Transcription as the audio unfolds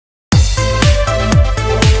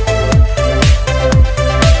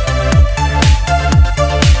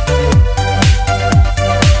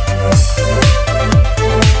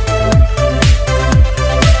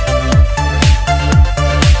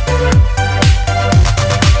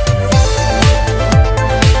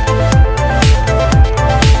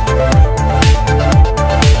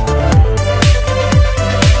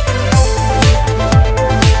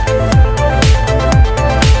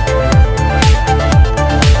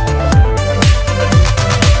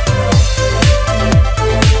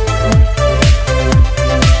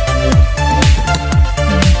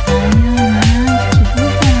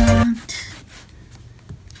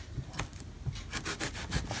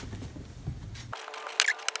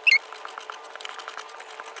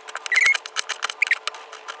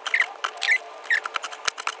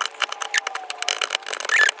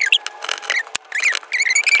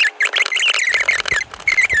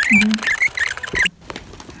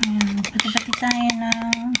tayo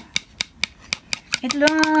ng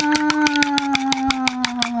itlog.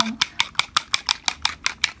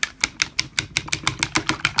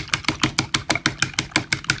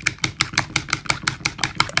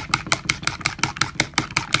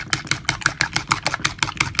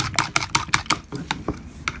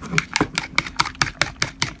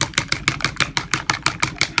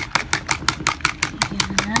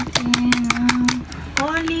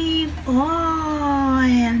 Olive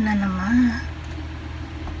oil na naman.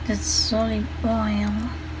 That's olive oil.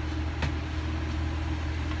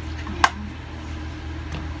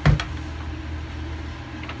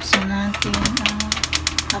 So natin ang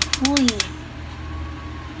apoy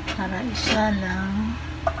para isa lang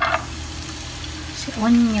si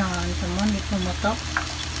onion. Tamo, hindi pumutok.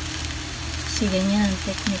 Kasi ganyan ang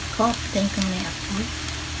technique ko. Tayo ko na yung apoy.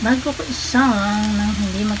 Bago ko isang nang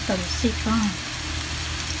hindi magtalsik.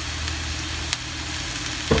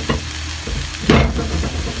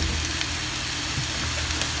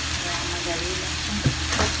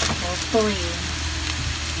 Apoy.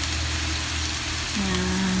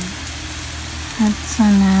 Yan. At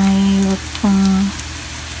sanay huwag kong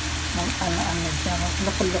mag-ano-ano dyan.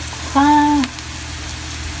 Magluk-luk ka.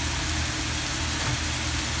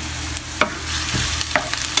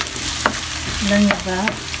 Alam niyo ba?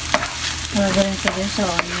 Gagawin ko din sa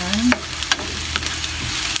onion.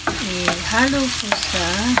 Ihalo ko sa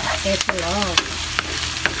itlog.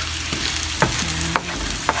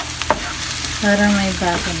 Para may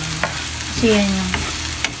bago naman. Kasi yan yung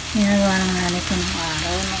ginagawa ng nanay ko ng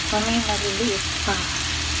araw. Nung kami maliliit pa.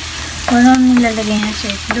 Walang nilalagay niya sa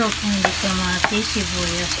itlog. Kung hindi kamatis,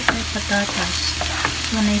 sibuyas, at patatas.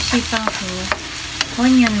 So, naisipan ko,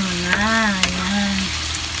 onion muna. Ayan.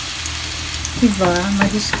 Diba?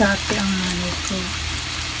 Madiskarte ang nanay ko.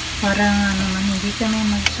 Parang naman hindi kami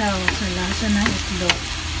magsawa sa lasa ng itlog.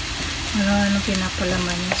 Ano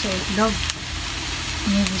pinapalaman niya sa itlog.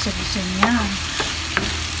 Nibisa-bisa niya.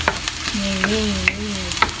 Ayan.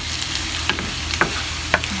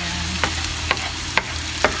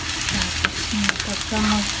 Tapos pagka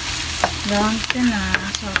mag-brown ka na,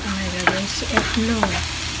 so ako nilagay sa itlog.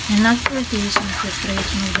 And after this, mag-freeze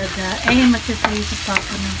pa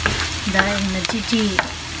ako ng daing na gigi.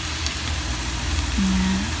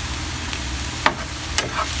 Ayan.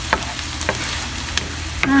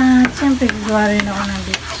 At siyempre gagawa rin ako ng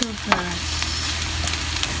bitsugas.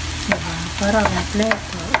 Diba? Para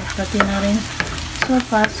kompleto. At pati na rin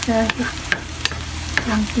sopas kahit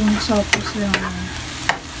konting sopas lang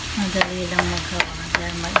madali lang magawa.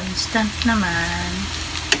 Dahil mag-instant naman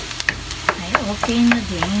ay okay na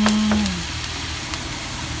din.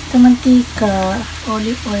 Ito mantika,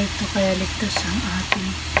 olive oil to kaya ligtas ang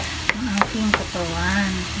aking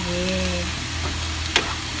katawan. Yeah.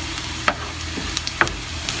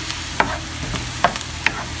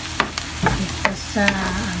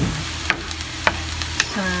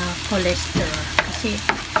 Sa cholesterol kasi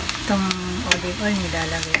itong olive oil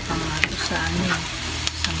nilalagay pa nga ito sa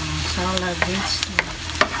sa mga salad, vegetable.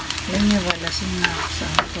 Yun yung walasing na ako sa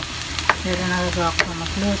ito, pero nagagawa ko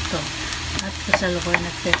magluto at kasalukuyan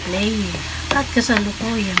nagpe-play at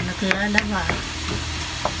kasalukuyan naglalaba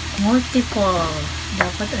multiple.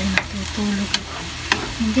 Dapat ay natutulog ako,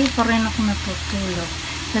 hindi pa rin ako natutulog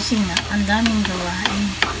kasi nga ang daming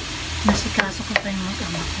gawain. Nasikaso ko pa yung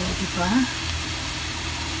mag-ama ko, diba?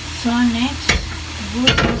 So, next,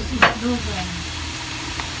 butos itlogan.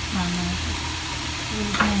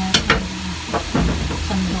 Ulit na natin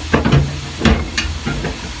sandok.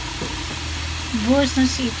 Butos na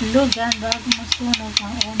si itlogan bago masunog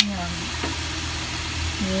ang onion.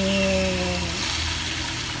 Yeah!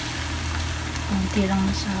 Kunti lang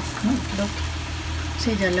masarap ng itlog.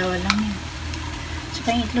 Kasi dalawa lang yun.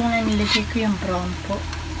 Saka yung itlog na nilagay ko yung brown po.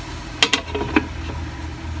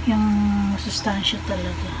 Yung sustansya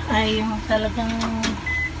talaga ay yung talagang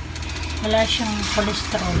wala siyang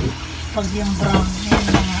cholesterol. Pag yung brown yung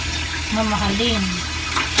mga mamahalin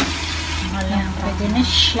pwede na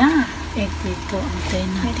siya. Dito antay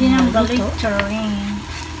natin pwede nang balitering.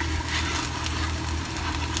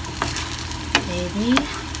 Ready,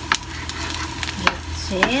 get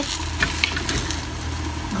set,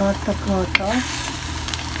 goto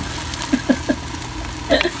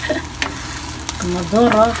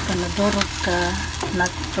Kanadoro ka, not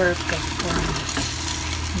perfect.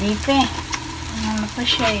 Hindi pa ano pa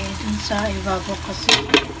siya dun sa ibabaw kasi.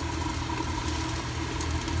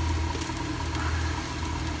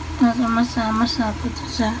 Masama-sama po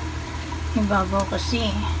sa ibabaw kasi.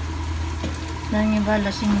 Dahil iba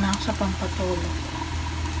lasing na ako sa pampatulog.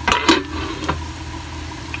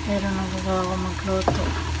 Pero nagagawa ko magluto.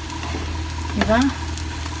 Diba?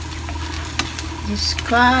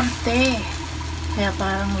 Diskarte. Kaya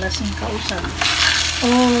parang lasing kausap. O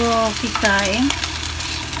kikain.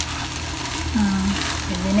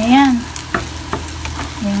 Pwede na yan.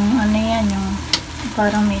 Yung ano yan, yung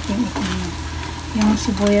parang may itim-itim. Yung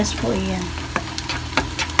sibuyas po yan.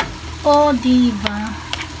 O diba?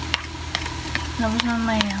 Tapos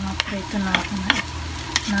mamaya maprito na ako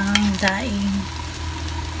ng daing.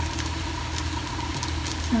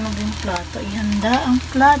 Sunog yung plato. Ihanda ang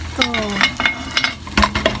plato.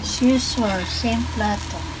 As usual, same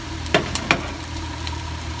plato.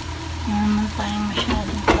 Naman tayong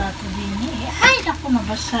masyadong plato din. Ay, naku,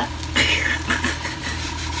 nabasa.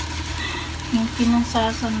 Yung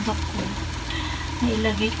pinansasandok ko,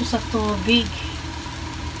 nailagay ko sa tubig.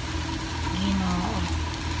 Ginoo.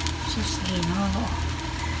 Sus, Ginoo.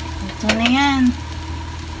 Ito na yan.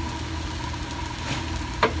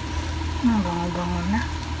 Bango-bango na.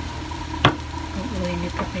 Uy, hindi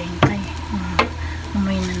pa pengkay.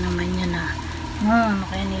 Umay na naman yan na. Ano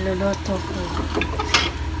kaya niluluto ko?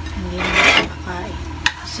 Hindi na makakain.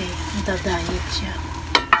 Kasi nagda-diet siya.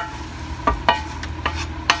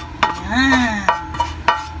 Ayan.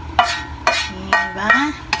 Diba?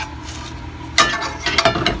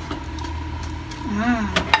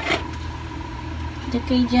 Ito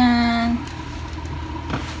kayo dyan.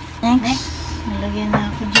 Next. Nalagyan na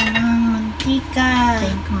ako dyan ng mantika.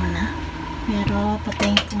 Patayin ko muna. Pero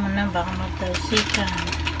patayin ko muna baka magtalsikan.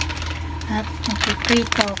 At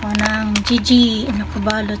napiprito ako ng Gigi.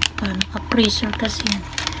 Nakabalot pa. Naka-freezer kasi yan.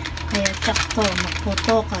 Kaya tsakto.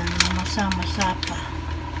 Magputokan. Masa-masa pa.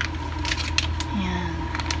 Ayan.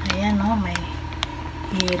 Ayan o. May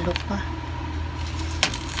yelo pa.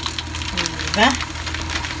 Diba?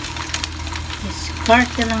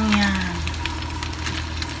 Diskarte lang yan.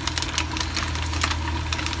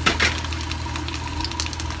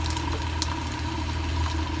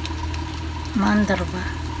 Mandar ba?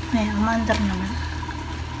 Ay, ang mandar naman.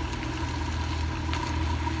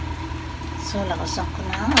 So, lakasan ko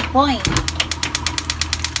na ang apoy.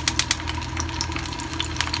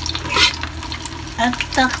 At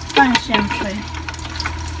takpan, syempre.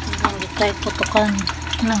 Hindi tayo putukan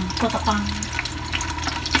ng putukan.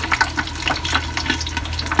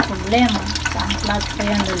 Problema, saan plato pa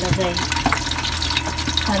yan lalagay?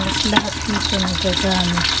 Halos lahat dito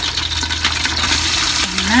nagagamit.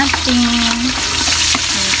 Natin.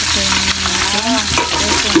 Ito yung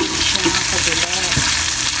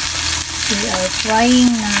we are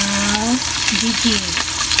frying now Gigi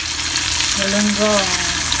Galunggong.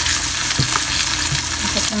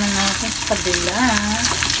 Ito na natin sa kabila.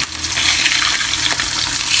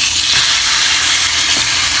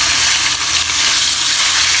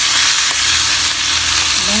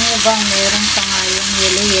 Alam nyo bang meron pa nga yung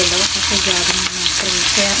yellow kasi galing ng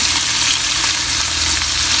freezer.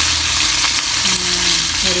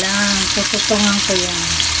 Kailangan tututungan ko yan.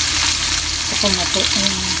 Ito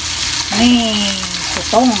matutungan. Ay,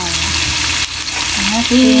 tutungan.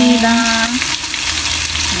 Natin.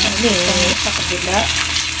 Ulit. Sa kabila.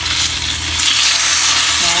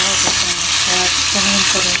 Wow, tutungan. Tutungan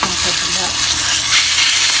ko rin sa kabila.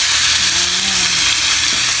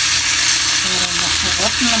 Pero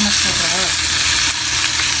masarap na masarap.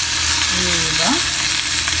 Diba?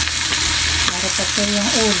 Para kasi yung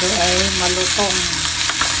ulo ay malutong.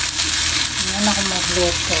 Ngayon ako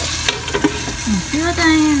magluto. Sila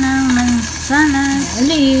tayo ng mansanas.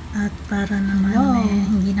 At para naman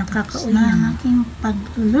hindi nakakauwi ang aking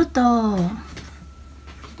pagluluto.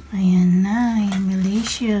 Ayan na. Ayan,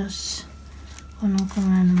 delicious. Kunin ko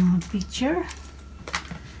nga ng mga picture.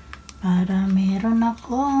 Para meron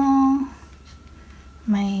akong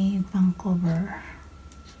may pang-cover.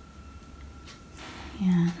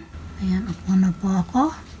 Ayan. Ayan, upo na po ako.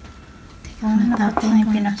 Natapos yung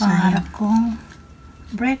pinapangarap kong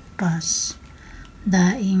breakfast.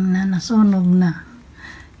 Daing na nasunog na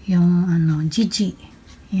yung Gigi.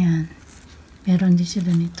 Yan. Meron din sila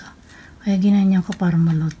nito. Kaya ginanyan ko para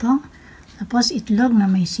maluto. Tapos itlog na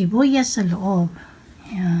may sibuyas sa loob.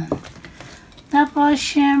 Yan. Tapos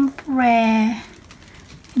syempre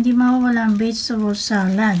hindi mawawala ang vegetable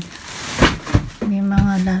salad. May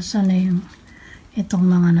mga lasa na yung itong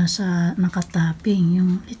mga nasa nakatapping,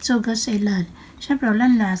 yung litsuga sa ilal. Siyempre,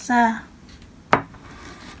 walang lasa.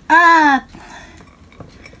 At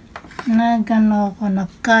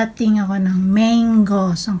nag-cutting ako ng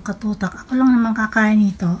mangoes, ang katutak. Ako lang naman kakain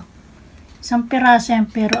ito. Isang piraso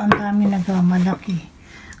yan, pero ang dami nagmamalaki.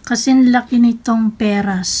 Kasi laki nitong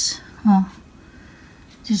peras. Oh.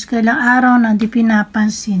 Diyos ko, ilang araw na di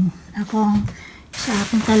pinapansin. Ako, sa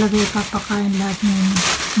akin talaga ipapakain lahat ng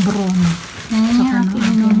Bruno. Ayan,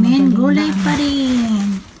 inumin. Gulay pa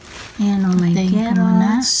rin. Ayan, oh my God.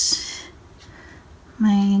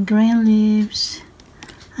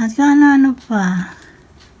 At kung ano pa.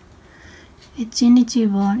 It's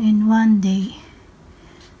initiable in one day.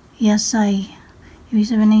 Yasay. Ibig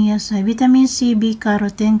sabihin ng yasay. Vitamin C, B,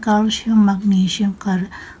 carotene, calcium, magnesium,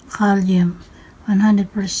 kalium. 100%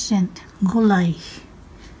 gulay.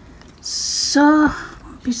 So,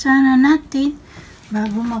 umpisa na natin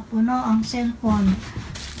bago mapuno ang cellphone.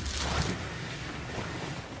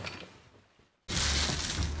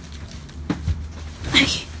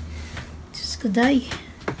 Ay, Diyos ko day.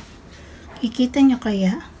 Kikita nyo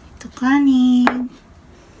kaya? Ito kanin.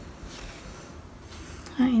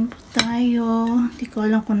 Kain po tayo. Hindi ko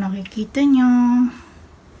alam kung nakikita nyo.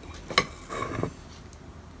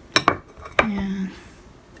 Ayan.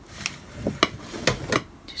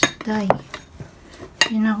 Just die.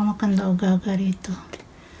 Hindi na ako makanda o gaga rito.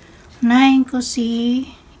 Unahin ko si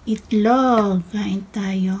itlog. Kain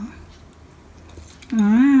tayo.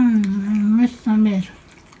 Miss na miss.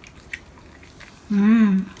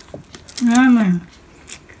 Naman.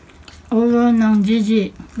 Ulo ng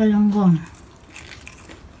Gigi. Galunggong.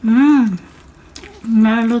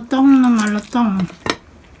 Malutong na malutong.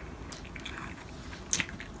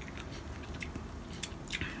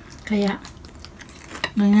 Kaya,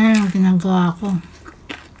 ganyan ang ginagawa ko.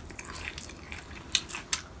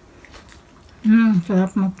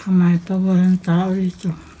 Sarap magkamay pag walang tao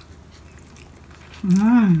dito.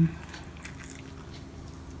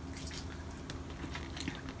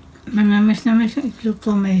 Manamis namis yung itlog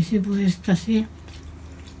ko, may sibuyas kasi.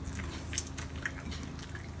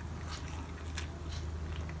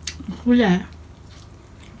 Gulay.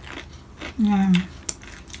 Yan.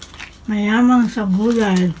 Mayamang sa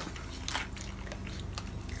gulay.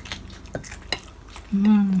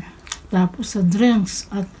 Tapos sa drinks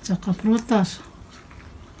at saka prutas.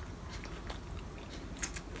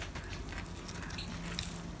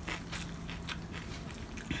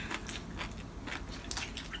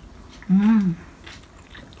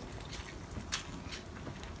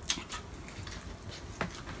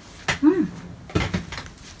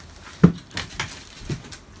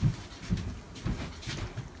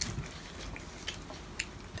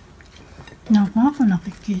 Naku, ako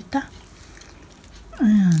nakikita.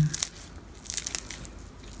 Ayan.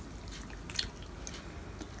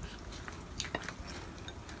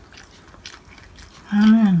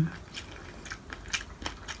 Ayan.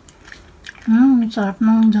 Sarap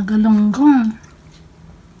ng Galunggong.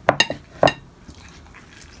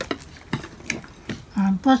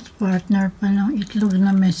 Tapos, partner pa ng itlog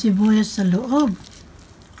na may sibuyas sa loob.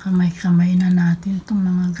 Kamay-kamay na natin itong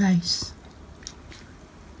mga guys.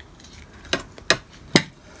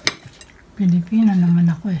 Pilipina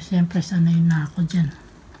naman ako eh. Siyempre sanay na ako dyan.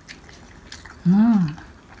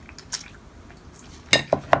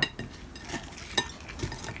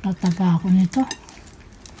 Tataba ako nito.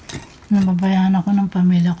 Nababayaan ako ng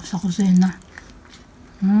pamilya ko sa kusina.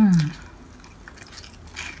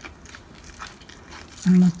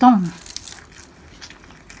 Ano tong?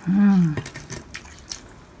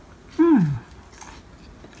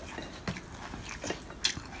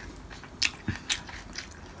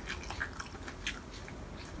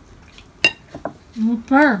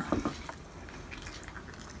 Super.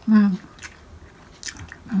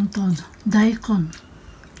 Ang tawag? Daikon.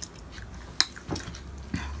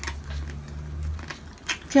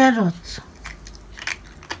 Carrots.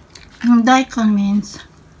 Ang daikon means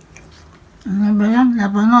ano ba yan?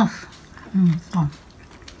 Labanos. Ito.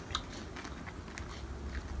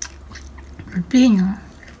 Pepino.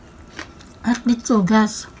 At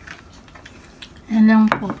litsugas. Yan lang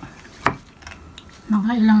po.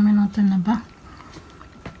 Nakailang minuto na ba?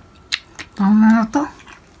 Tama na to.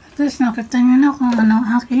 At least nakita nyo na kung ano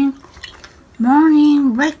aking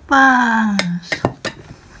morning breakfast.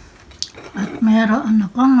 At meron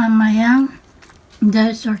akong mamayang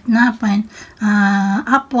dessert na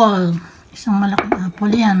apple. Isang malaking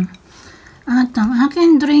apple yan. At ang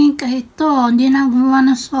aking drink ay ito. Hindi na gumawa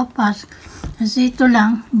ng sopas. Kasi ito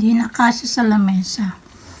lang. Hindi na kasi sa lamesa.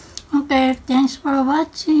 Okay. Thanks for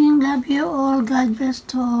watching. Love you all. God bless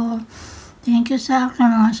to all. Thank you sa aking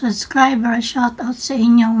mga subscribers. Shout out sa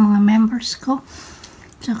inyong mga members ko.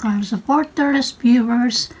 Tsaka supporters,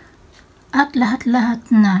 viewers, at lahat-lahat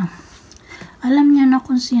na. Alam niyo na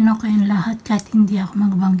kung sino kayong lahat kahit hindi ako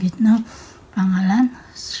magbanggit ng pangalan.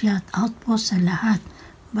 Shout out po sa lahat.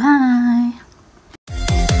 Bye!